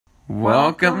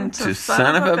Welcome to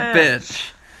Son of a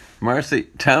Bitch. Marcy,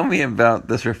 tell me about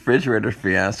this refrigerator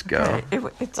fiasco. Okay,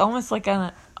 it's almost like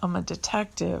I'm a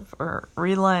detective or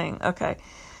relaying. Okay,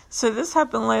 so this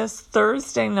happened last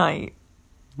Thursday night.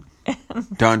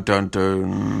 Dun, dun,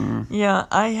 dun. Yeah,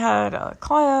 I had a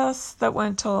class that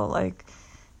went till like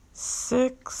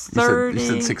 6:30.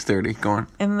 You said 6:30. Go on.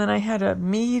 And then I had a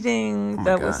meeting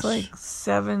that was like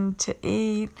 7 to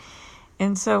 8.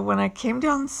 And so when I came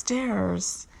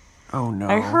downstairs... Oh, no.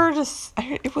 I heard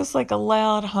it was like a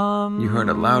loud hum. You heard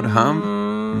a loud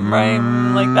hum? Right,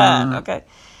 like that. Okay.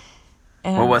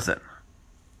 And what was it?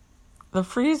 the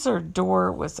freezer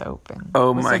door was open.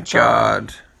 Oh, my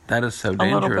God. That is so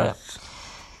dangerous. A little bit.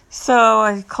 So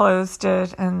I closed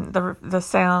it, and the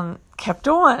sound kept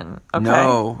on. Okay.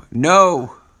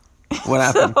 No. What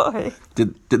happened?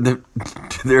 Did the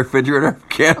refrigerator have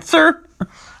cancer?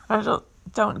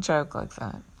 Don't joke like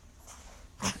that.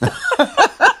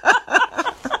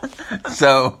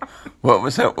 So, what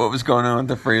was going on with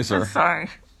the freezer? Sorry.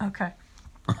 Okay.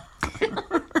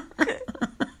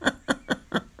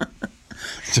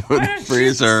 So the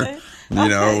freezer,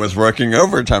 was working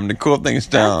overtime to cool things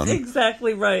down. That's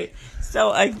exactly right.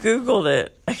 So I Googled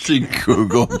it. She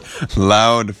Googled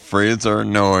loud freezer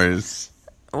noise.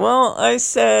 Well, I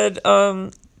said,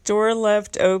 door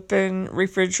left open,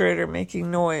 refrigerator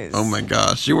making noise. Oh my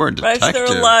gosh, you were a detective. Right, there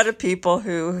are a lot of people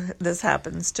who this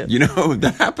happens to.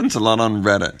 That happens a lot on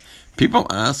Reddit. People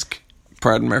ask,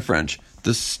 pardon my French,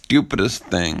 the stupidest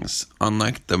things on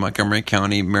like the Montgomery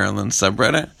County, Maryland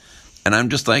subreddit. And I'm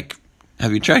just like,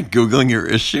 have you tried Googling your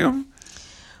issue?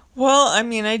 Well, I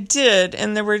mean, I did.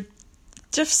 And there were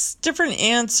just different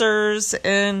answers.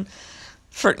 And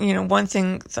for, one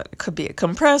thing that could be a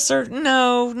compressor.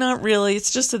 No, not really. It's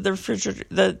just that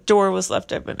the door was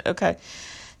left open. Okay.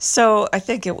 So I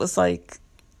think it was like,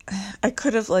 I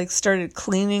could have like started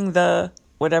cleaning the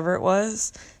whatever it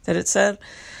was that it said.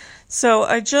 So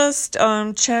I just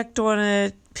checked on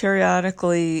it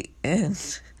periodically, and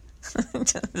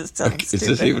is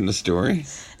this even a story?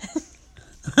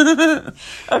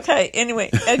 Okay, anyway,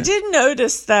 I did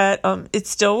notice that it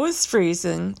still was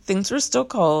freezing. Things were still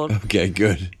cold. Okay,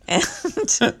 good. And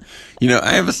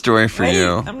I have a story for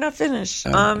you. I'm not finished.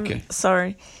 Okay.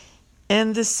 Sorry.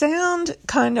 And the sound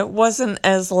kind of wasn't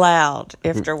as loud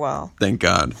after a while. Thank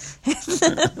God.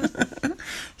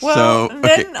 Well, so,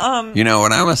 then,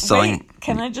 when I was selling... Wait,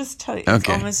 can I just tell you? Okay. It's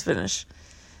almost finished.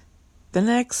 And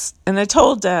I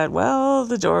told Dad, well,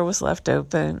 the door was left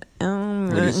open.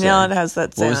 Now it has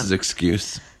that sound. What was his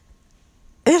excuse?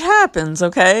 It happens,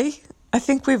 okay? I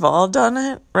think we've all done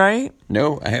it, right?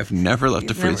 No, I have never left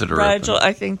a freezer door Rigel, open.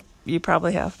 I think you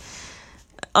probably have.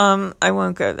 I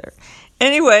won't go there.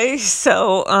 Anyway,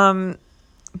 so,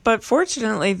 but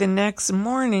fortunately, the next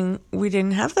morning, we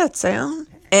didn't have that sound,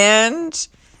 and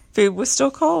food was still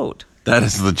cold. That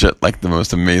is legit, like, the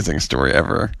most amazing story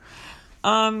ever.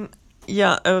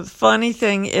 Yeah, a funny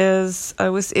thing is, I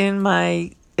was in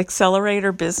my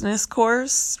accelerator business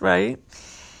course, right?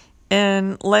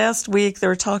 And last week, they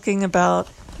were talking about,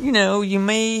 you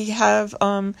may have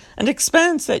an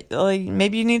expense that, like,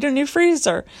 maybe you need a new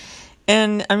freezer.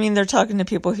 And, I mean, they're talking to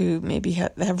people who maybe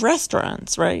have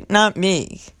restaurants, right? Not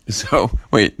me. So,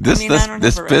 wait, this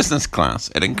business class,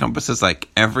 it encompasses, like,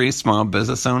 every small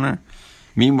business owner.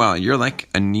 Meanwhile, you're, like,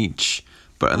 a niche.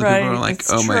 But other people are like,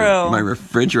 my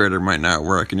refrigerator might not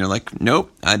work. And you're like,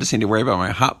 nope, I just need to worry about my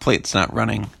hot plates not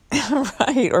running.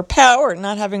 Right, or power,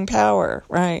 not having power,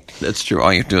 right. That's true.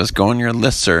 All you have to do is go on your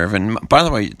listserv. And by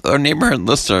the way, our neighborhood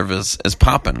listserv is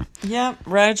popping. Yeah,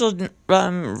 Rigel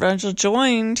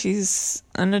joined. He's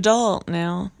an adult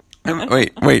now.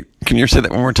 Wait, can you say that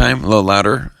one more time? A little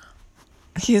louder?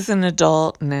 He's an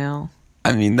adult now.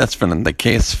 I mean, that's been the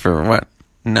case for, what,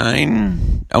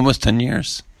 9, almost 10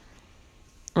 years?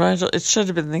 Rigel, it should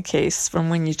have been the case from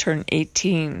when you turn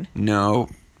 18. No,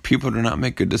 people do not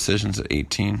make good decisions at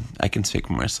 18. I can speak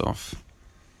for myself.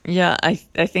 Yeah, I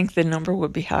think the number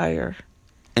would be higher.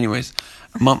 Anyways,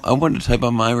 Mom, I wanted to tell you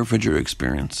about my refrigerator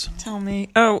experience. Tell me.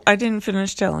 Oh, I didn't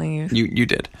finish telling you. You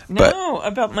did. No,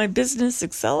 about my business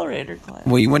accelerator class.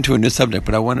 Well, you went to a new subject,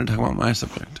 but I wanted to talk about my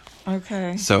subject.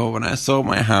 Okay. So when I sold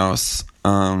my house,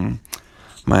 my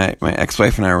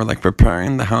ex-wife and I were like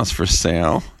preparing the house for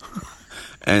sale.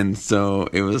 And so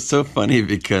it was so funny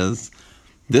because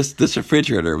this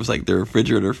refrigerator was like the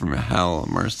refrigerator from hell,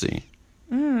 Mercy.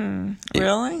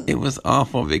 Really? It was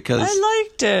awful because... I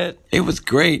liked it. It was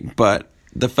great, but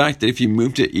the fact that if you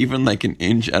moved it even like an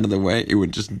inch out of the way, it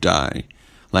would just die.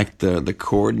 Like the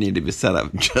cord needed to be set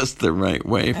up just the right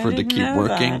way for it to keep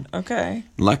working. That. Okay.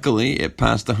 Luckily, it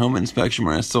passed the home inspection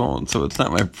when I sold, so it's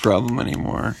not my problem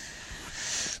anymore.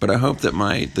 But I hope that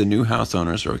the new house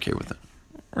owners are okay with it.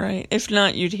 Right. If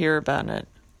not, you'd hear about it.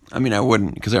 I mean, I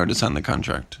wouldn't, because I already signed the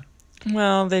contract.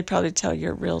 Well, they'd probably tell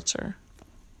your realtor.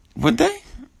 Would they?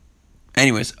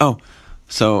 Anyways,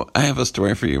 so I have a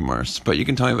story for you, Mars, but you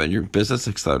can tell me about your Business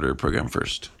Accelerator program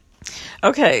first.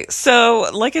 Okay, so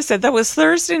like I said, that was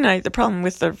Thursday night, the problem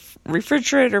with the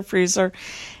refrigerator, freezer,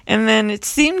 and then it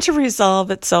seemed to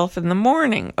resolve itself in the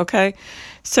morning, okay?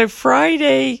 So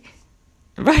Friday,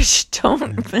 right,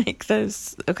 don't make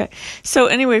those, okay. So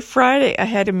anyway, Friday, I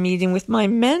had a meeting with my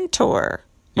mentor,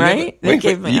 right? You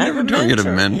never told me you had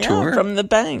a mentor? Yeah, from the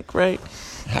bank, right?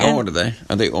 How old are they?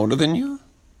 Are they older than you?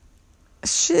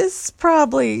 She's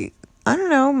probably, I don't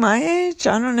know, my age.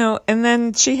 I don't know. And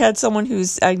then she had someone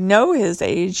I know his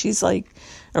age. He's like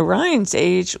Orion's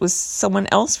age. Was someone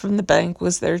else from the bank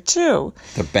was there too.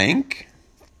 The bank?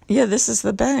 Yeah, this is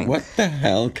the bank. What the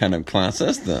hell kind of class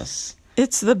is this?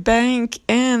 It's the bank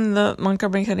and the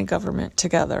Montgomery County government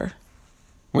together.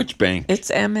 Which bank?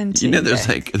 It's M&T. There's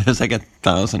like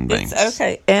 1,000 banks.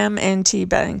 Okay, M&T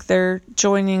Bank. They're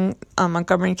joining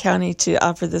Montgomery County to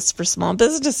offer this for small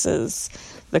businesses.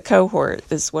 The cohort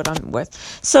is what I'm with.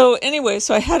 So anyway,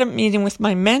 I had a meeting with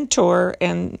my mentor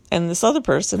and this other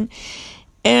person,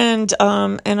 and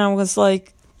I was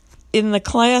like, in the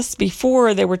class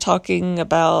before they were talking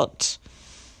about,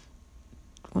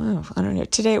 well, I don't know.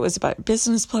 Today it was about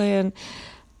business plan.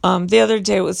 The other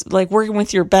day it was like working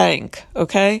with your bank,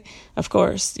 okay? Of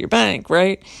course, your bank,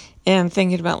 right? And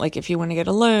thinking about like if you want to get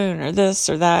a loan or this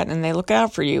or that, and they look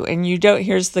out for you. And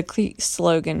here's the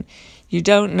slogan, you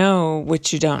don't know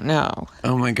what you don't know.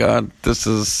 Oh my God, this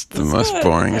is the most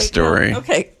boring story.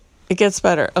 Okay, it gets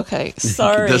better. Okay,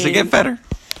 sorry. Does it get better?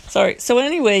 Sorry. So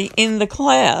anyway, in the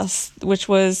class, which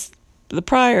was the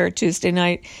prior Tuesday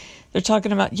night, they're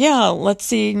talking about, let's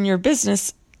see in your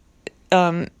business,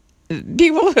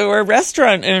 people who are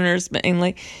restaurant owners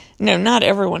mainly. No, not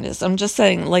everyone is. I'm just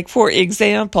saying, like, for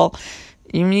example,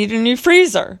 you need a new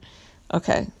freezer.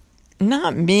 Okay.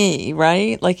 Not me,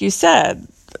 right? Like you said,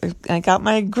 I got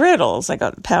my griddles. I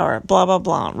got power, blah, blah,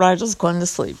 blah. Rigel's going to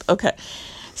sleep. Okay.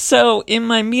 So in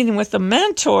my meeting with the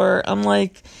mentor, I'm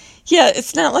like,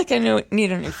 it's not like I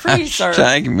need a new freezer.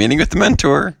 Hashtag meeting with the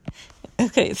mentor.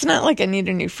 Okay. It's not like I need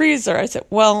a new freezer. I said,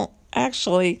 well,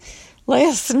 actually,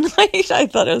 last night, I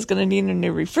thought I was going to need a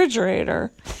new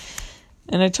refrigerator.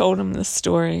 And I told him this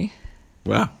story.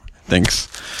 Wow. Thanks.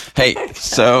 Hey,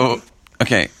 so,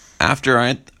 Maggie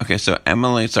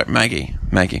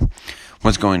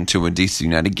was going to a DC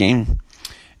United game.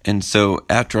 And so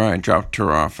after I dropped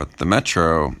her off at the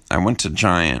Metro, I went to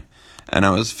Giant. And I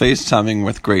was FaceTiming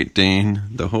with Great Dane,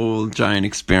 the whole Giant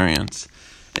experience.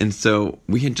 And so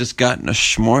we had just gotten a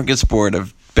smorgasbord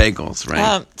of bagels,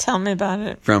 right? Tell me about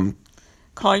it. From...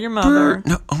 Call your mother.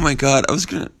 No, oh my God, I was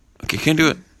going to... Okay, can't do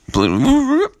it.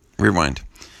 Rewind.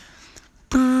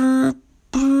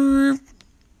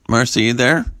 Marcy, you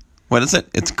there? What is it?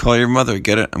 It's call your mother.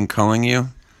 Get it? I'm calling you.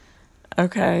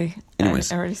 Okay.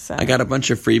 Anyways, I already said. I got a bunch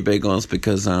of free bagels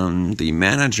because the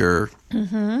manager,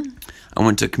 I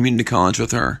went to community college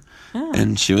with her,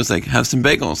 and she was like, have some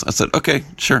bagels. I said, okay,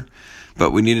 sure.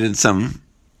 But we needed some...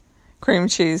 cream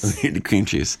cheese. We needed cream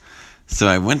cheese. So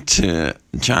I went to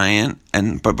Giant,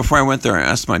 but before I went there, I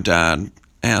asked my dad,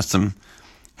 I asked him,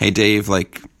 hey, Dave,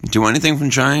 like, do you want anything from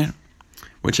Giant?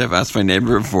 Which I've asked my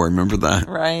neighbor before, remember that?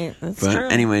 Right, that's true.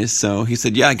 But anyways, so he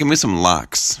said, yeah, give me some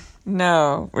lox.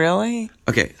 No, really?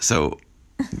 Okay, so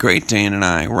Great Dane and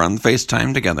I were on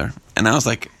FaceTime together, and I was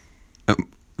like,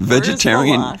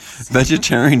 vegetarian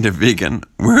to vegan,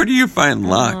 where do you find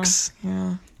lox?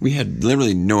 Yeah. We had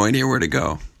literally no idea where to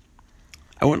go.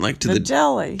 I went like to the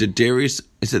deli. The dairies.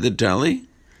 Is it the deli?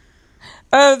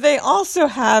 Oh, they also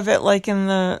have it like in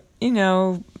the,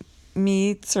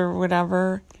 meats or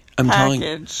whatever. I'm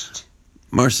packaged.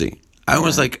 Marcy, I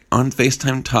was like on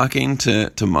FaceTime talking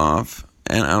to Mauve,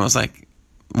 and I was like,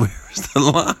 where's the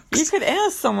lox? You could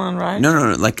ask someone, right?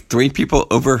 No. Like 3 people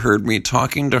overheard me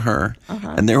talking to her,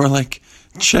 and they were like,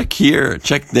 check here,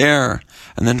 check there.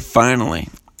 And then finally,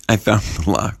 I found the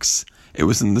lox. It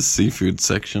was in the seafood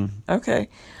section. Okay.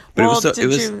 But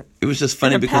it was just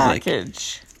funny because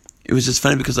it was just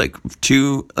funny because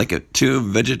two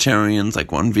vegetarians,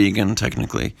 like one vegan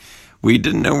technically, we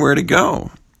didn't know where to go.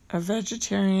 A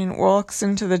vegetarian walks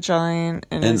into the Giant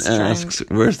and asks,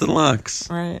 where's the lox?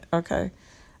 Right, okay.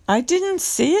 I didn't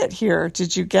see it here.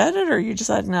 Did you get it or you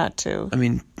decided not to? I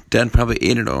mean, Dad probably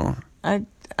ate it all.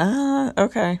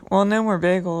 Okay. Well, no more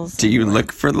bagels. Do you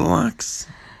look for the lox?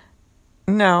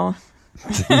 No.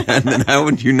 And then how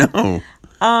would you know?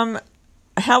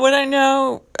 How would I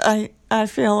know? I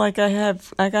feel like I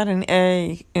got an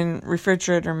A in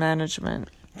refrigerator management.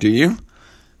 Do you?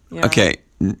 Yeah. Okay.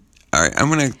 All right. I'm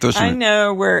gonna throw some. I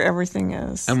know where everything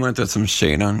is. I'm gonna throw some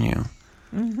shade on you.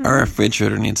 Mm-hmm. Our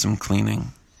refrigerator needs some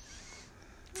cleaning.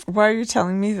 Why are you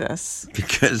telling me this?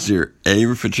 Because you're a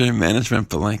refrigerator management,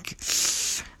 but like,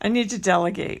 I need to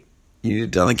delegate. You need to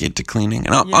delegate to cleaning,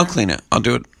 and I'll clean it. I'll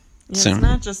do it soon. It's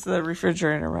not just the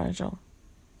refrigerator, Rigel.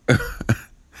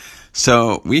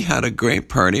 So we had a great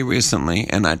party recently,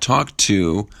 and I talked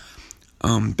to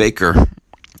Baker,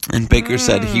 and Baker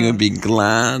said he would be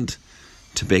glad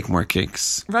to bake more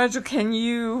cakes. Rigel, can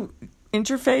you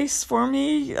interface for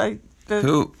me?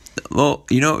 Who? Well,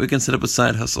 you know what? We can set up a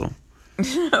side hustle.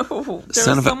 No,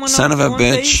 son of a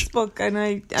bitch. Facebook, and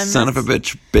I son of a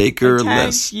bitch. Baker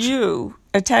list.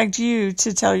 I tagged you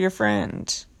to tell your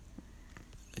friend.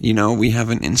 You know, we have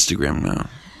an Instagram now.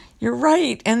 You're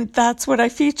right, and that's what I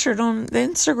featured on the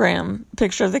Instagram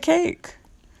picture of the cake.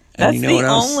 That's you know the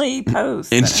only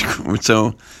post.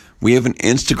 So we have an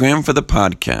Instagram for the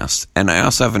podcast, and I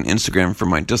also have an Instagram for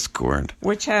my Discord.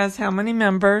 Which has how many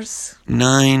members?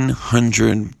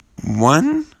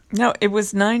 901? No, it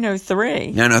was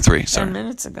 903. 903, sorry. 10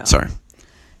 minutes ago. Sorry.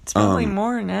 It's probably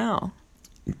more now.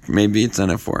 Maybe it's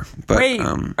 904. But, wait,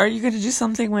 are you going to do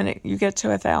something when you get to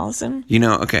 1,000? You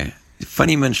know, okay.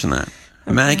 Funny you mention that.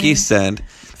 Okay. Maggie said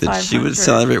that 500. She would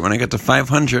celebrate when I got to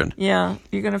 500. Yeah.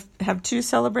 You're going to have 2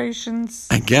 celebrations?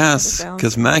 I guess,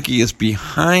 because Maggie is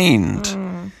behind.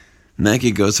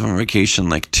 Maggie goes on vacation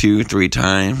like 2-3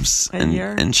 times.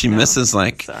 And she misses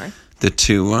like... Sorry. The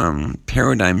 2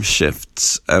 paradigm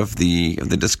shifts of the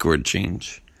Discord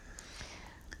change.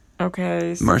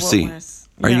 Okay, so Marcy,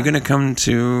 are you going to come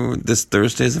to this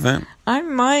Thursday's event? I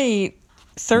might.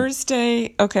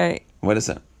 Thursday, okay. What is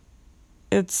it?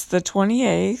 It's the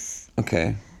 28th.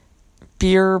 Okay.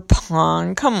 Beer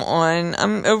pong. Come on.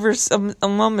 I'm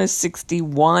almost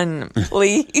 61,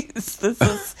 please. This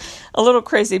is a little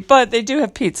crazy. But they do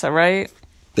have pizza, right?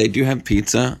 They do have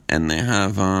pizza, and they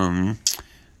have...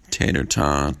 tater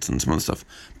tots and some other stuff.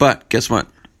 But guess what?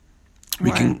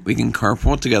 We can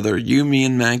carpool together, you, me,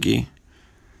 and Maggie.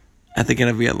 I think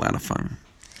it'll be a lot of fun.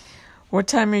 What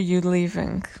time are you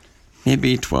leaving?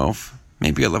 Maybe 12,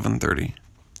 maybe 11:30.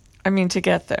 I mean, to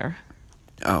get there.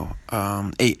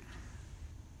 8.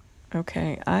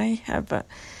 Okay,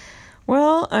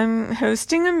 I'm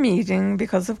hosting a meeting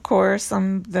because, of course,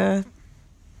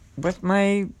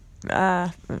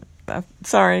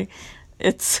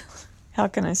 how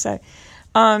can I say?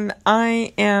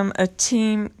 I am a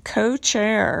team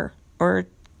co-chair or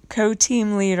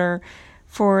co-team leader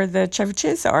for the Chevy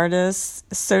Chase Artists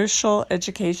Social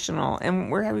Educational,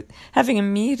 and we're having a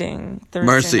meeting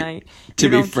Thursday night. To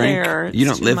be frank, you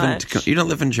don't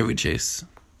live in Chevy Chase.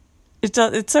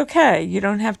 It's okay. You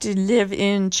don't have to live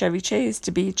in Chevy Chase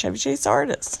to be a Chevy Chase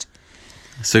artist.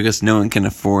 So I guess no one can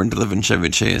afford to live in Chevy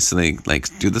Chase, so they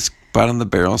do this bottom of the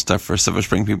barrel stuff for Silver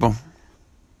Spring people.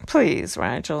 Please,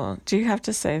 Rigel, do you have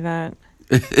to say that?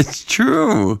 It's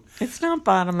true. It's not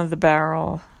bottom of the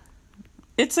barrel.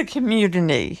 It's a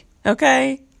community,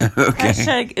 okay? Okay.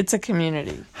 Hashtag, it's a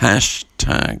community.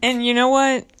 Hashtag. And you know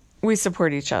what? We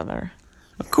support each other.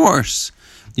 Of course.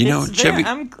 You know, Chevy...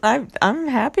 I'm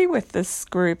happy with this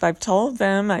group. I've told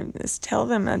them,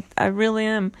 I really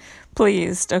am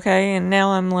pleased, okay? And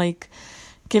now I'm like...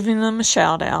 giving them a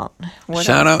shout out.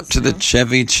 Shout out to the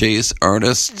Chevy Chase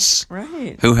artists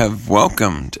who have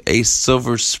welcomed a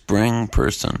Silver Spring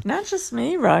person. Not just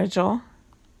me, Rigel.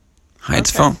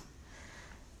 Hydesville.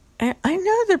 Okay. I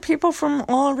know there are people from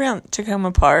all around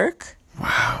Tacoma Park.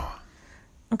 Wow.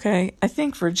 Okay, I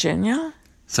think Virginia.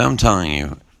 So I'm telling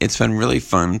you, it's been really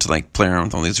fun to play around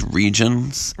with all these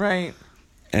regions. Right.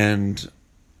 And...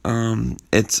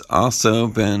 it's also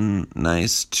been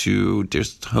nice to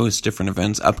just host different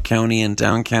events up county and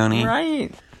down county.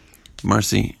 Right.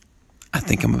 Marcy, I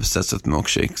think I'm obsessed with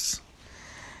milkshakes.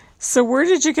 So where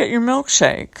did you get your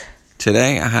milkshake?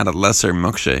 Today I had a lesser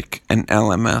milkshake, an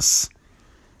LMS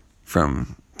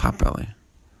from Potbelly.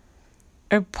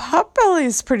 Potbelly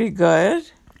is pretty good.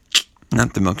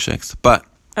 Not the milkshakes, but...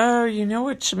 Oh, you know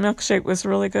which milkshake was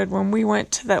really good? When we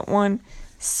went to that one,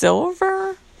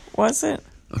 Silver, was it?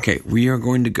 Okay, we are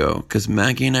going to go, because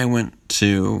Maggie and I went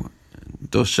to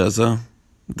Dolcezza,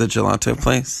 the gelato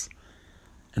place,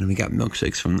 and we got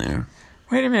milkshakes from there.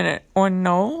 Wait a minute, on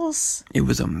Knowles? It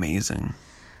was amazing.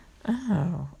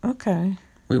 Oh, okay.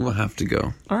 We will have to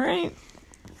go. All right.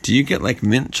 Do you get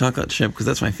mint chocolate chip? Because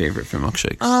that's my favorite for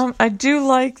milkshakes. I do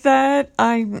like that.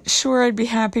 I'm sure I'd be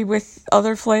happy with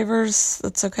other flavors.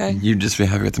 That's okay. You'd just be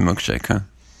happy with the milkshake, huh?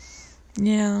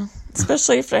 Yeah,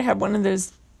 especially if I had one of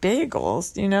those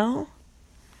bagels, you know?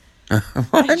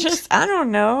 What? I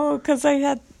don't know, because I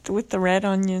had with the red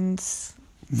onions.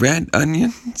 Red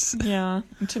onions? Yeah.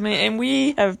 And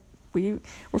we're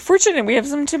fortunate we have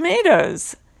some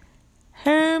tomatoes.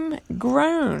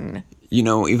 Homegrown.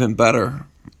 Even better,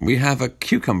 we have a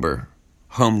cucumber.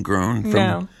 Homegrown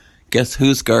from guess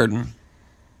whose garden?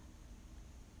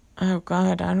 Oh,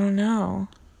 God, I don't know.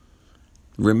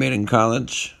 Roommate in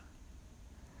college?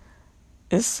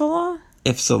 Ifsala?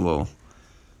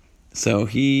 So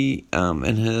he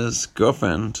and his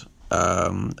girlfriend,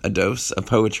 a dose of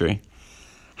poetry,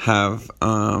 have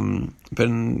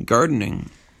been gardening,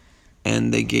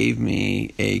 and they gave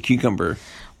me a cucumber.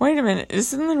 Wait a minute,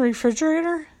 is it in the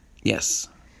refrigerator? Yes.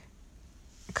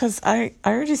 Because I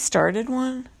already started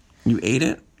one. You ate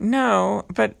it? No,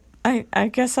 but I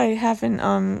guess I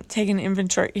haven't taken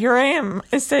inventory. Here I am.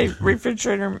 I say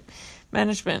refrigerator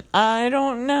management. I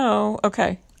don't know.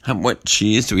 Okay. What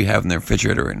cheese do we have in the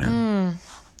refrigerator right now?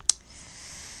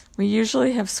 We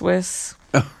usually have Swiss.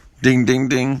 Oh, ding, ding,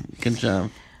 ding. Good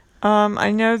job.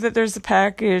 I know that there's a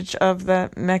package of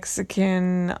that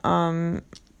Mexican...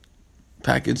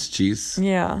 packaged cheese?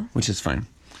 Yeah. Which is fine.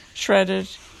 Shredded.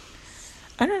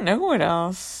 I don't know what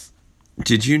else.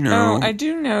 Did you know... Oh, I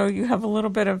do know you have a little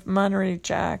bit of Monterey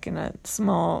Jack in a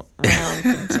small round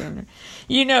container.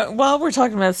 While we're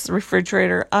talking about this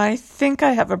refrigerator, I think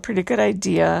I have a pretty good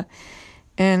idea,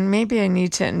 and maybe I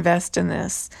need to invest in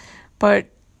this. But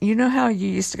you know how you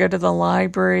used to go to the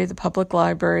library, the public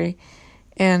library,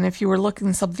 and if you were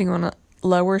looking something on a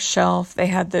lower shelf, they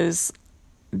had those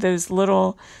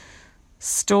little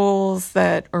stools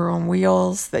that are on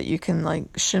wheels that you can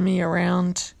shimmy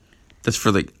around. That's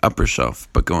for upper shelf,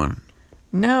 but go on.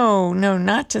 No,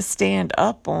 not to stand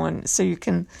up on, so you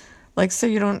can, so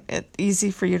you don't, it's easy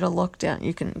for you to look down.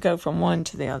 You can go from one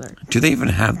to the other. Do they even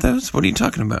have those? What are you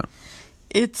talking about?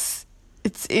 It's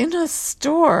in a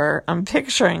store. I'm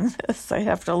picturing this. I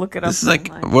have to look it up. This is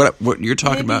what you're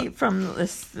talking about. From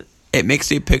this. It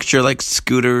makes me picture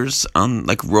scooters on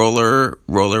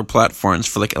roller platforms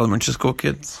for elementary school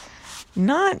kids.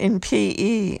 Not in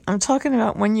PE. I'm talking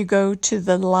about when you go to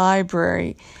the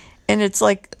library, and it's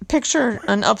picture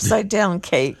an upside down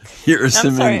cake. You're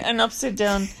assuming an upside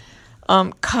down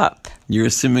cup. You're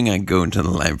assuming I go into the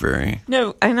library.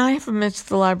 No, and I haven't been to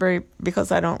the library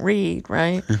because I don't read,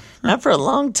 right? Not for a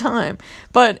long time.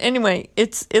 But anyway,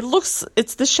 it's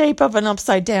the shape of an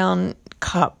upside down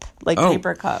cup,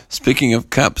 paper cup. Speaking of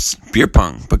cups, beer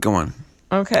pong, but go on.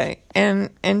 Okay, and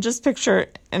just picture,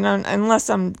 unless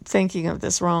I'm thinking of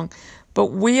this wrong, but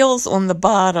wheels on the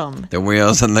bottom. The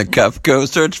wheels on the cup go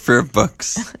search for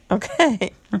books.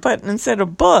 Okay, but instead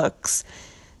of books,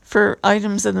 for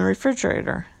items in the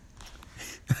refrigerator.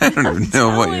 I don't even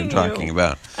know what you're talking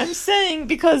about. I'm saying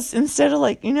because instead of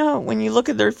when you look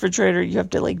at the refrigerator, you have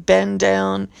to bend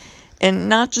down. And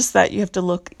not just that, you have to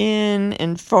look in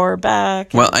and far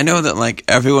back. Well, I know that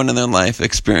everyone in their life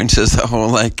experiences the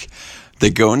whole they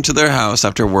go into their house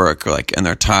after work and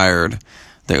they're tired.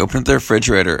 They open up their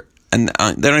refrigerator and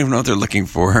they don't even know what they're looking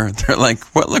for. They're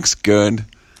what looks good?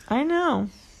 I know.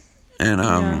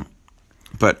 And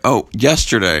but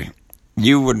yesterday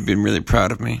you would have been really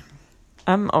proud of me.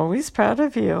 I'm always proud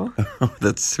of you. Oh,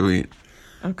 that's sweet.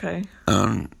 Okay.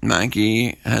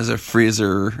 Maggie has a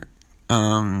freezer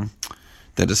that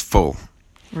is full.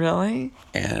 Really?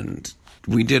 And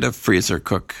we did a freezer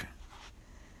cook.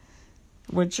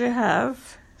 What'd you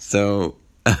have? So,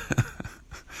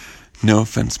 no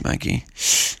offense, Maggie,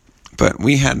 but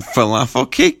we had falafel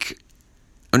cake.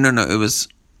 Oh, no, it was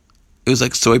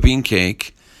soybean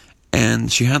cake,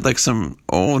 and she had some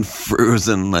old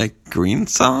frozen green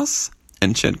sauce,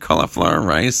 and she had cauliflower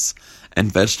rice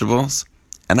and vegetables,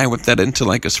 and I whipped that into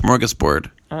a smorgasbord.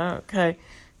 Okay.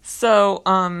 So,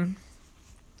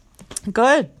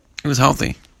 good. It was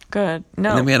healthy. Good.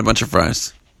 No. And then we had a bunch of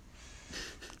fries.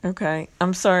 Okay.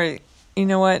 I'm sorry. You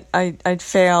know what? I'd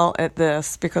fail at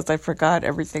this because I forgot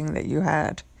everything that you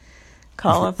had.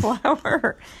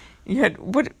 Cauliflower. You had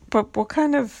what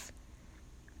kind of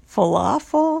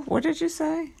falafel? What did you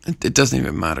say? It doesn't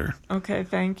even matter. Okay,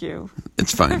 thank you.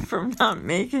 It's fine. For not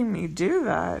making me do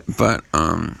that. But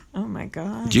oh my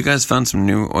God. You guys found some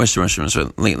new oyster mushrooms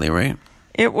lately, right?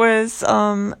 It was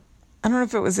I don't know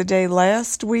if it was a day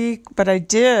last week, but I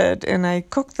did, and I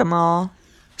cooked them all.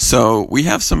 So we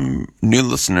have some new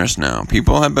listeners now.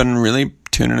 People have been really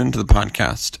tuning into the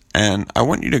podcast, and I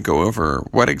want you to go over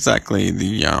what exactly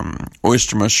the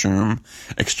oyster mushroom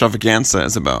extravaganza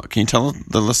is about. Can you tell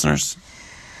the listeners?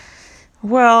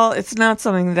 Well, it's not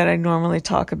something that I normally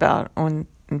talk about on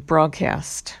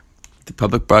broadcast. The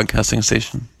public broadcasting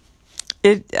station?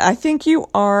 I think you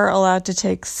are allowed to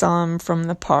take some from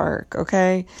the park,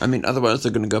 okay? I mean, otherwise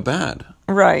they're going to go bad.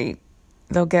 Right.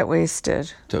 they'll get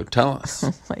wasted. So tell us.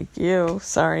 Like you.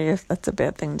 Sorry if that's a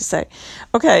bad thing to say.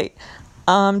 Okay.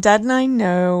 Dad and I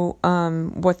know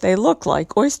what they look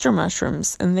like, oyster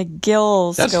mushrooms, and the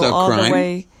gills go all the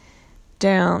way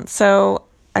down. So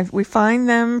we find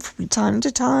them from time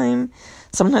to time.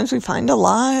 Sometimes we find a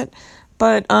lot,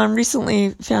 but recently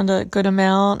found a good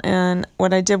amount, and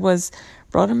what I did was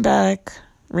brought them back,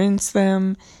 rinsed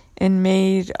them, and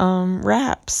made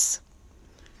wraps.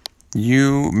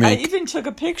 I even took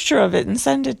a picture of it and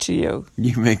sent it to you.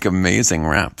 You make amazing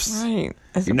wraps. Right.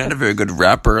 You're not a very good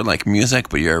rapper like music,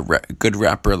 but you're a good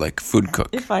rapper like food cook.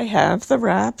 If I have the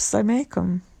wraps, I make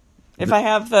them. If I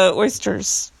have the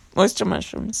oyster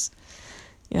mushrooms.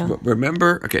 Yeah. But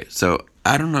remember, okay, so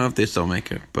I don't know if they still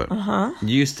make it, but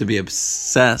you used to be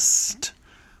obsessed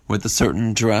with a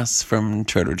certain dress from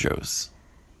Trader Joe's.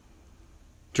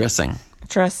 Dressing.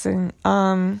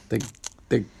 The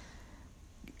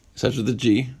starts with a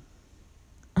G.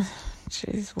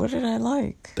 Jeez, what did I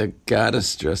like? The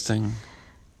goddess dressing.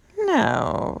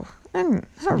 No,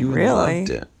 not you really. Loved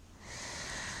it.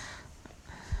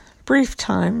 Brief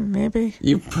time, maybe.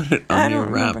 You put it on your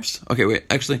wraps. Remember. Okay, wait.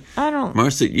 Actually, I don't.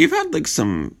 Marcy, you've had like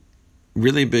some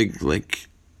really big like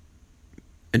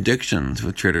addictions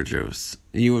with Trader Joe's.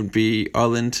 You would be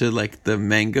all into like the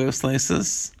mango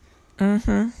slices.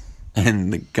 Mm-hmm.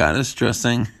 And the goddess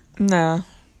dressing. No.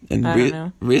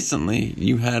 And recently,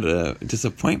 you had a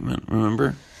disappointment,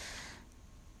 remember?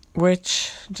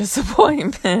 Which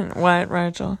disappointment? What,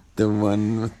 Rachel? The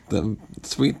one with the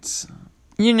sweets.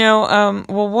 Well,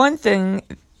 one thing,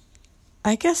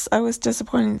 I guess I was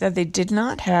disappointed that they did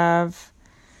not have,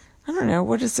 I don't know,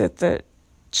 what is it? The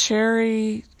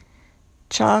cherry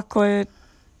chocolate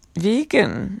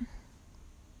vegan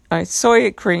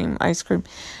soy cream ice cream.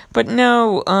 But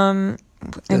no,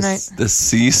 the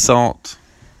sea salt.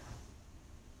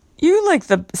 You like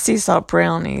the sea salt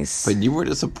brownies. But you were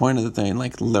disappointed that they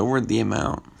lowered the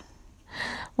amount.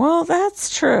 Well, that's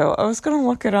true. I was going to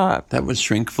look it up. That was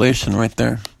shrinkflation right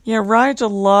there. Yeah, Rigel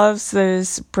loves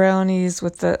those brownies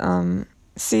with the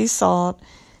sea salt.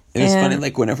 It was funny,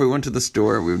 whenever we went to the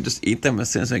store, we would just eat them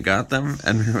as soon as I got them.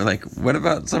 And we were like, what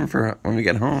about some for when we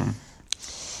get home?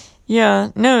 Yeah,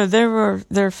 no,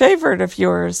 they're a favorite of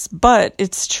yours. But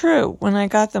it's true. When I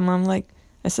got them, I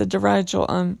said to Rigel,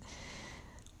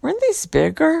 weren't these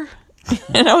bigger?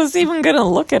 And I was even going to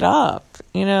look it up,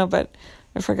 but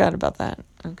I forgot about that.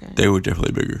 Okay. They were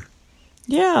definitely bigger.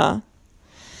 Yeah.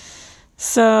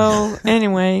 So,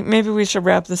 anyway, maybe we should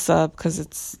wrap this up because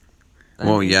it's...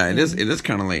 Well, yeah, it is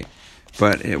kind of late.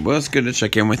 But it was good to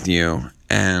check in with you.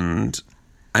 And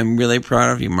I'm really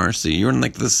proud of you, Marcy. You're in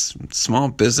this small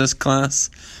business class.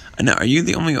 Now, are you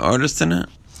the only artist in it?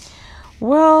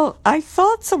 Well, I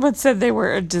thought someone said they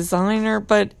were a designer,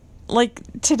 but...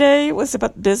 today it was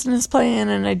about business plan,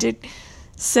 and I did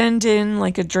send in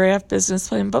a draft business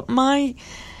plan, but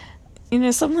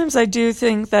sometimes I do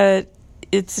think that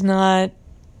it's not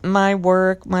my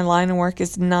line of work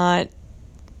is not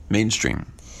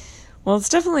mainstream. Well, it's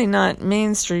definitely not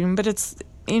mainstream, but it's,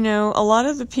 a lot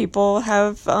of the people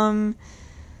have, I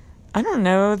don't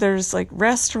know, there's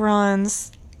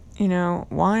restaurants,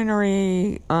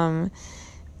 winery,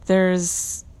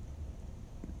 there's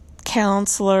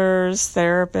counselors,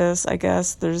 therapists, I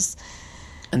guess.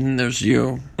 And then there's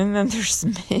you. And then there's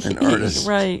me. An artist.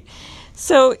 Right.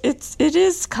 So it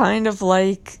is kind of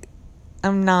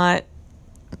I'm not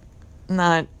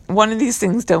one of these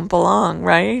things don't belong,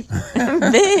 right?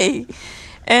 Me.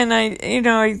 And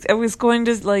I was going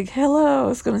to hello, I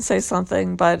was going to say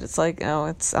something, but it's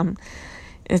I'm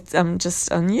just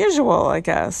unusual, I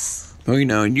guess. Well,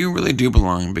 you really do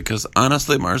belong because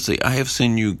honestly, Marcy, I have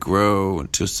seen you grow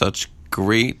to such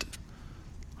great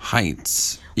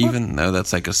heights, even though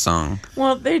that's a song.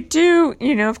 Well, they do,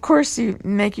 of course you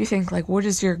think what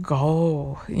is your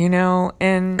goal,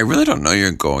 and... I really don't know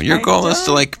your goal. Your goal is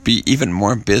to be even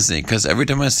more busy because every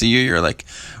time I see you, you're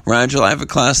Rigel, I have a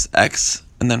class X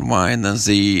and then Y and then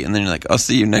Z and then you're I'll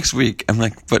see you next week. I'm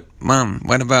but Mom,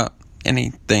 what about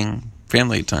anything?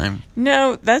 Family time.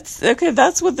 No, that's okay.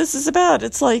 That's what this is about.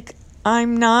 It's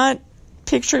I'm not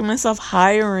picturing myself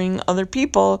hiring other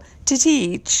people to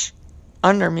teach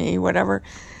under me, whatever.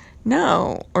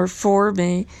 No, or for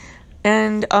me.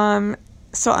 And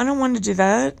so I don't want to do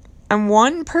that. I'm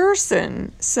one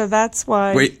person, so that's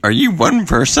why. Wait, are you one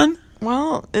person?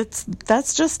 Well,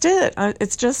 that's just it.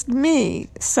 It's just me.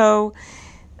 So,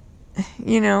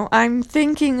 I'm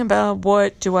thinking about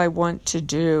what do I want to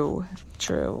do.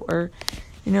 True, or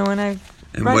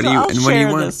I'll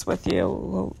share this with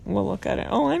you. We'll look at it.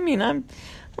 Oh, I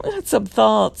got some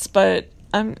thoughts, but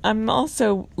I'm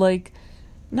also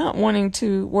not wanting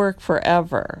to work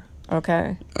forever.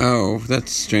 Okay. Oh,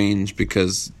 that's strange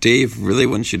because Dave really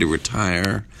wants you to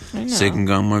retire so you can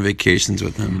go on more vacations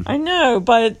with him. I know,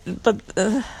 but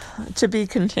to be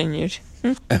continued.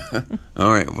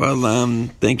 All right. Well,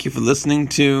 thank you for listening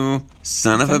to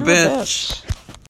Son of a Bitch.